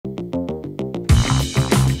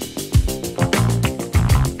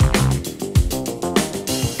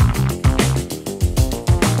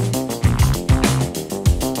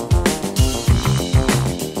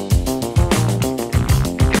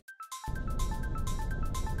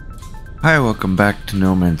Hi, welcome back to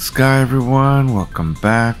No Man's Sky, everyone. Welcome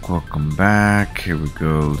back, welcome back. Here we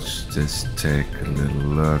go. Let's just take a little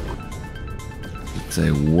look. It's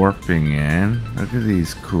a warping in. Look at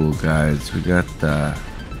these cool guys. We got the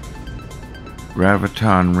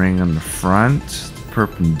graviton ring on the front, the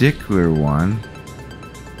perpendicular one,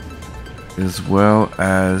 as well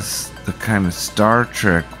as the kind of Star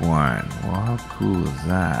Trek one. Well, how cool is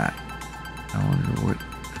that? I wonder what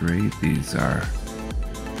grade these are.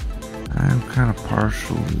 I'm kind of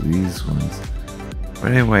partial to these ones.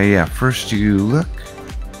 But anyway, yeah, first you look.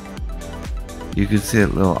 You can see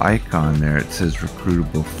that little icon there. It says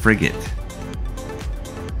recruitable frigate.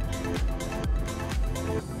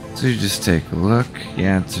 So you just take a look. You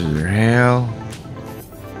answer their hail.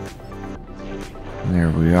 And there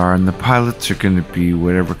we are. And the pilots are going to be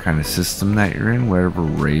whatever kind of system that you're in. Whatever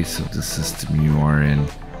race of the system you are in.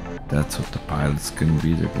 That's what the pilot's going to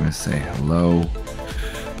be. They're going to say hello.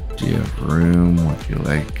 Do you have room? What do you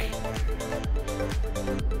like?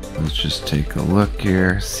 Let's just take a look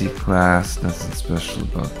here. C-class, nothing special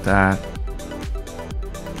about that.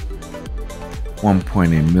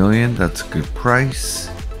 1.8 million, that's a good price.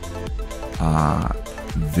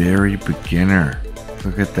 Very beginner.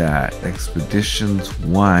 Look at that. Expeditions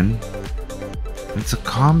 1. It's a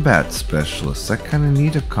combat specialist. I kind of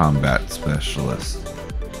need a combat specialist.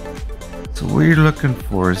 So what you're looking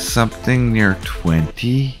for is something near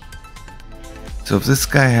 20. So if this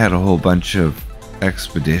guy had a whole bunch of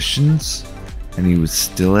expeditions and he was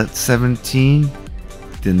still at 17,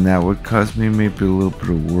 then that would cause me maybe a little bit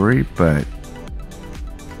of worry. But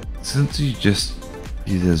since he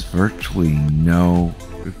has virtually no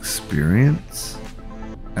experience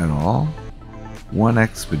at all, one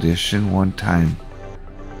expedition, one time,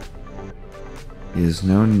 he has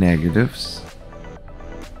no negatives.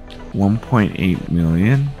 1.8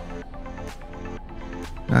 million.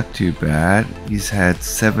 Not too bad. He's had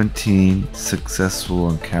 17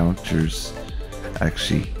 successful encounters.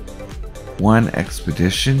 Actually, one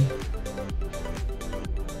expedition.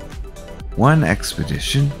 One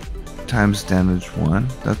expedition times damage 1.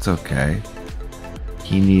 That's okay.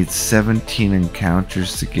 He needs 17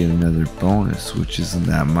 encounters to get another bonus, which isn't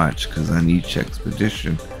that much because on each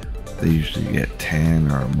expedition they usually get 10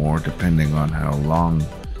 or more depending on how long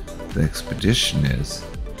the expedition is.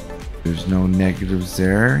 There's no negatives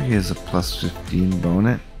there. He has a plus 15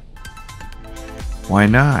 bonus. Why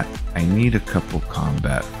not? I need a couple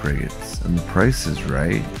combat frigates and the price is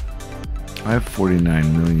right. I have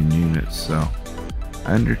 49 million units, so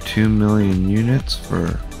under 2 million units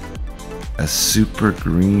for a super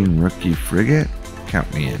green rookie frigate?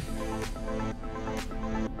 Count me in.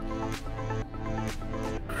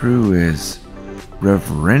 Crew is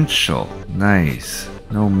reverential. Nice.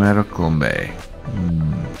 No medical bay.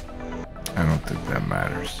 I don't think that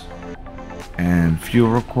matters. And fuel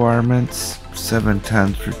requirements, 7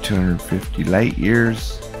 tons for 250 light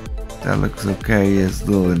years. That looks okay. He has a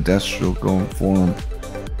little industrial going for him.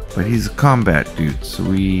 But he's a combat dude, so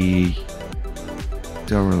we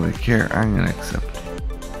don't really care. I'm gonna accept it.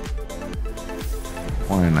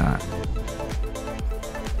 Why not?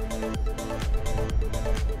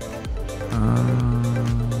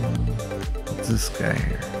 What's this guy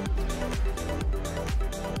here?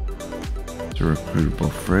 A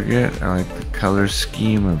recruitable frigate. I like the color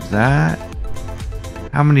scheme of that.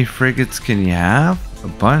 How many frigates can you have? A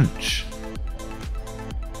bunch.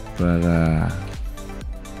 But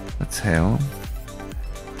let's hail him.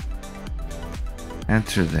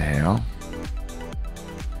 Enter the hail.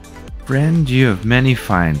 Friend, you have many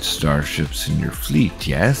fine starships in your fleet,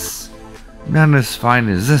 yes? None as fine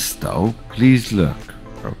as this though. Please look.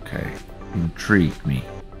 Okay. Intrigue me.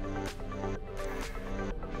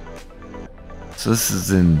 So this is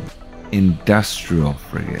an industrial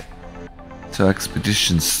frigate. So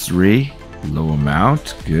expeditions 3, low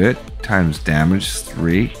amount, good. Times damage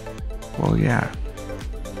 3. Well, yeah.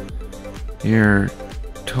 Here,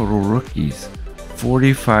 total rookies.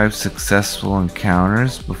 45 successful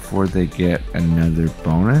encounters before they get another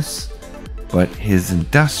bonus. But his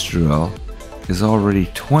industrial is already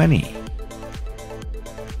 20.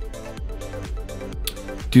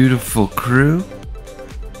 Dutiful crew.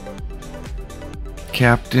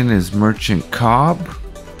 Captain is Merchant Cobb.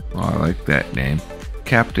 Oh, I like that name.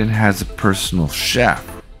 Captain has a personal chef.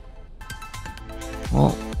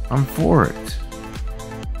 Well, I'm for it.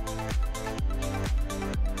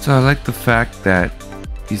 So I like the fact that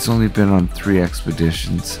he's only been on 3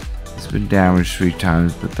 expeditions. He's been damaged 3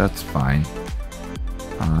 times, but that's fine.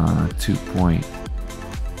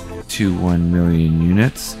 2.21 million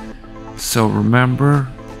units. So remember,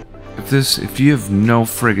 if you have no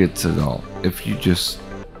frigates at all, if you just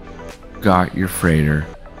got your freighter,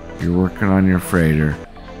 you're working on your freighter,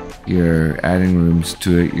 you're adding rooms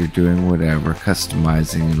to it, you're doing whatever,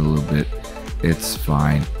 customizing it a little bit, it's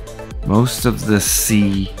fine. Most of the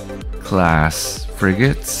C class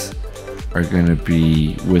frigates are going to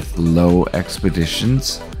be, with low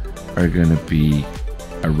expeditions, are going to be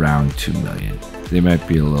around 2 million. They might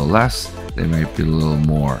be a little less, they might be a little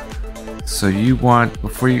more. So you want,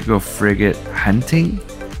 before you go frigate hunting,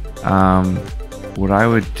 what I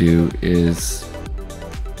would do is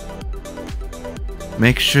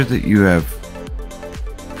make sure that you have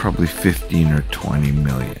probably 15 or 20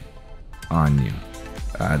 million on you.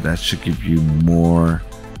 That should give you more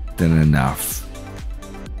than enough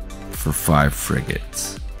for 5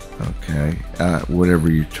 frigates. Okay,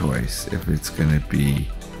 whatever your choice. If it's going to be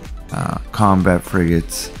combat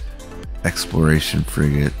frigates, exploration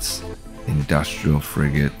frigates, industrial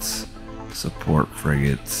frigates, support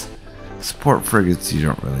frigates. Support frigates, you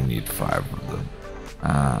don't really need 5 of them.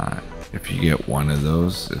 If you get one of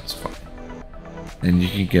those, it's fine. Then you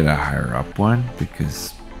can get a higher up one,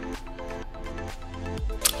 because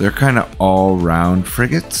they're kind of all-round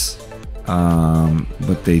frigates.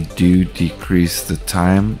 But they do decrease the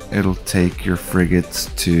time it'll take your frigates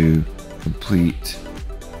to complete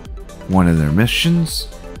one of their missions,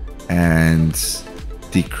 and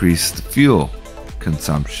decrease the fuel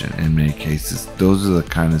consumption in many cases. Those are the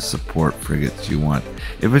kind of support frigates you want.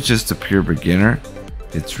 If it's just a pure beginner,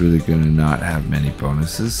 it's really going to not have many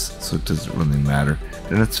bonuses, so it doesn't really matter.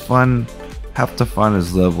 And it's fun. Half the fun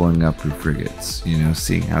is leveling up your frigates, you know,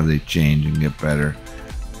 seeing how they change and get better.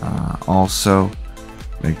 Also,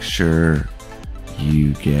 make sure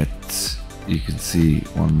you can see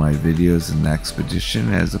one of my videos in the expedition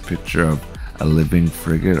has a picture of a living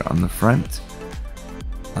frigate on the front.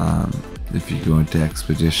 If you go into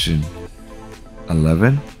Expedition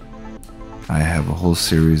 11, I have a whole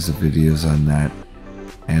series of videos on that,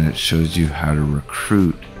 and it shows you how to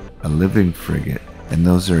recruit a living frigate, and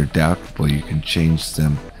those are adaptable. You can change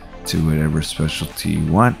them to whatever specialty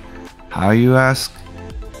you want. How, you ask?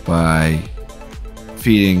 By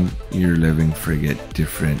feeding your living frigate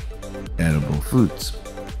different edible foods.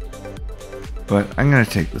 But I'm going to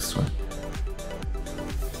take this one.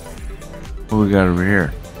 What we got over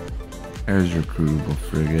here? There's recruitable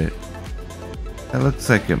frigate. That looks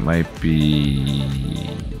like it might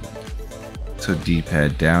be... So deep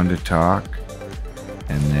head down to talk.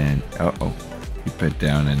 And then... Deep head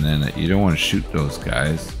down, and then you don't want to shoot those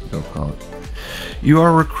guys. They'll call it. You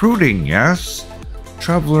are recruiting, yes?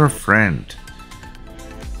 Traveler friend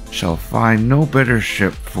shall find no better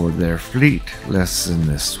ship for their fleet less than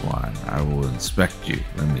this one. I will inspect you.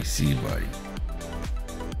 Let me see, buddy.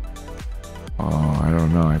 Oh, I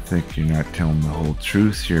don't know. I think you're not telling the whole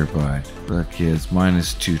truth here, bud. Look, he has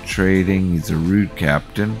 -2 trading. He's a rude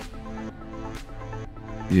captain.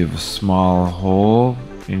 You have a small hole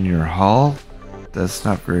in your hull. That's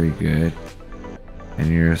not very good. And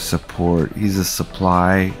you're a support. He's a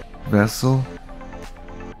supply vessel.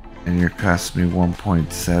 And you're costing me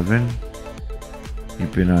 1.7.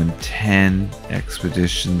 You've been on 10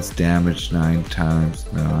 expeditions, damaged 9 times.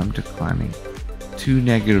 No, I'm declining. 2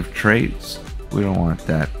 negative traits. We don't want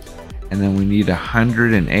that. And then we need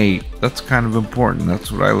 108. That's kind of important.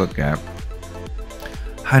 That's what I look at.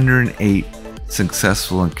 108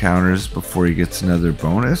 successful encounters before he gets another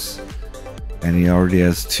bonus. And he already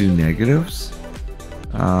has 2 negatives.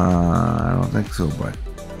 I don't think so, bud.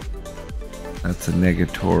 That's a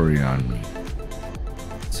negatory on me.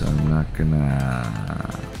 So I'm not gonna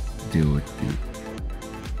deal with you.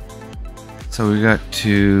 So we got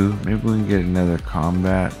 2. Maybe we can get another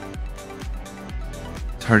combat.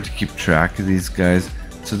 It's hard to keep track of these guys.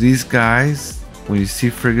 So these guys, when you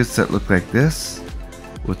see frigates that look like this,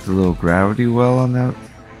 with the little gravity well on them,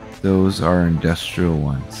 those are industrial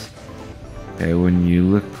ones. Okay, when you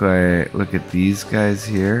look at these guys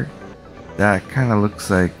here, that kind of looks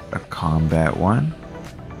like a combat one.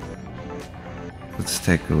 Let's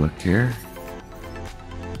take a look here.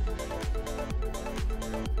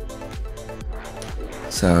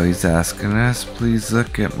 So he's asking us, please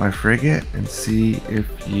look at my frigate and see if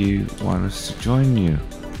you want us to join you.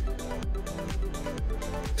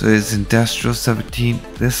 So it's Industrial 17.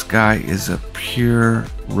 This guy is a pure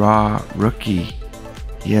raw rookie.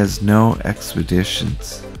 He has no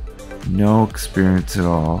expeditions, no experience at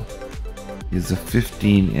all. He has a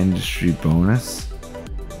 15 industry bonus,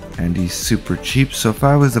 and he's super cheap. So if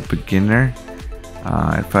I was a beginner,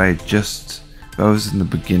 if I was in the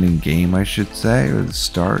beginning game, I should say, or the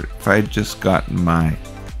start, if I had just gotten my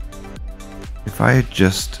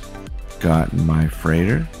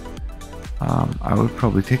freighter, I would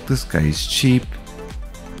probably take this guy. He's cheap.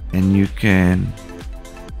 and you can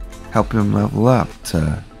help him level up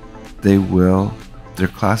to their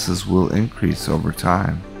classes will increase over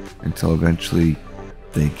time until eventually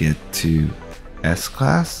they get to S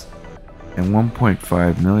class, and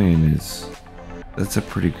 1.5 million that's a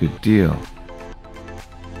pretty good deal.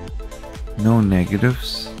 No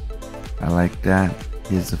negatives. I like that.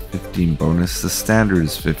 Here's a 15 bonus. The standard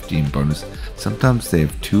is 15 bonus. Sometimes they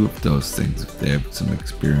have 2 of those things if they have some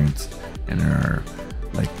experience and are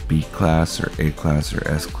like B class or A class or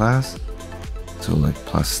S class. So like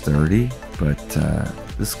plus 30. But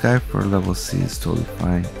this guy for level C is totally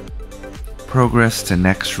fine. Progress to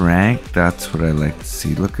next rank. That's what I like to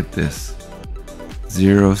see. Look at this.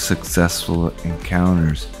 0 successful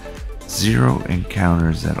encounters. 0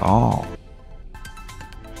 encounters at all.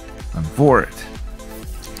 I'm for it.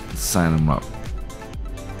 Let's sign him up.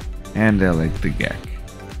 And I like the Gek.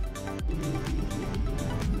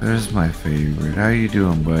 There's my favorite. How you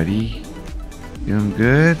doing, buddy? Doing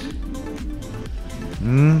good?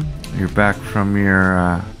 You're back from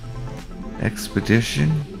your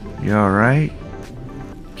expedition? You alright?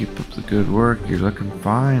 Keep up the good work. You're looking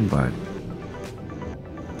fine, bud.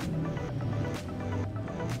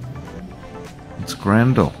 It's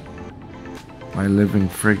Grendel, my living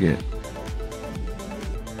frigate.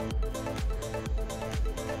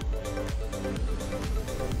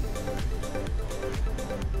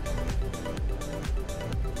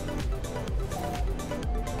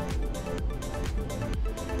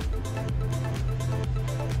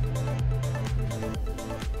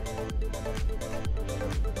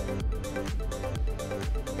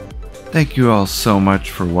 Thank you all so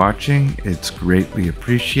much for watching. It's greatly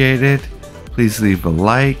appreciated. Please leave a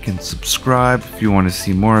like and subscribe if you want to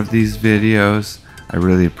see more of these videos. I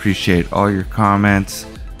really appreciate all your comments.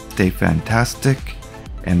 Stay fantastic,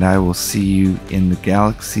 and I will see you in the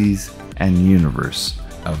galaxies and universe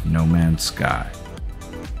of No Man's Sky.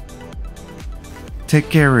 Take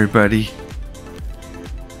care, everybody.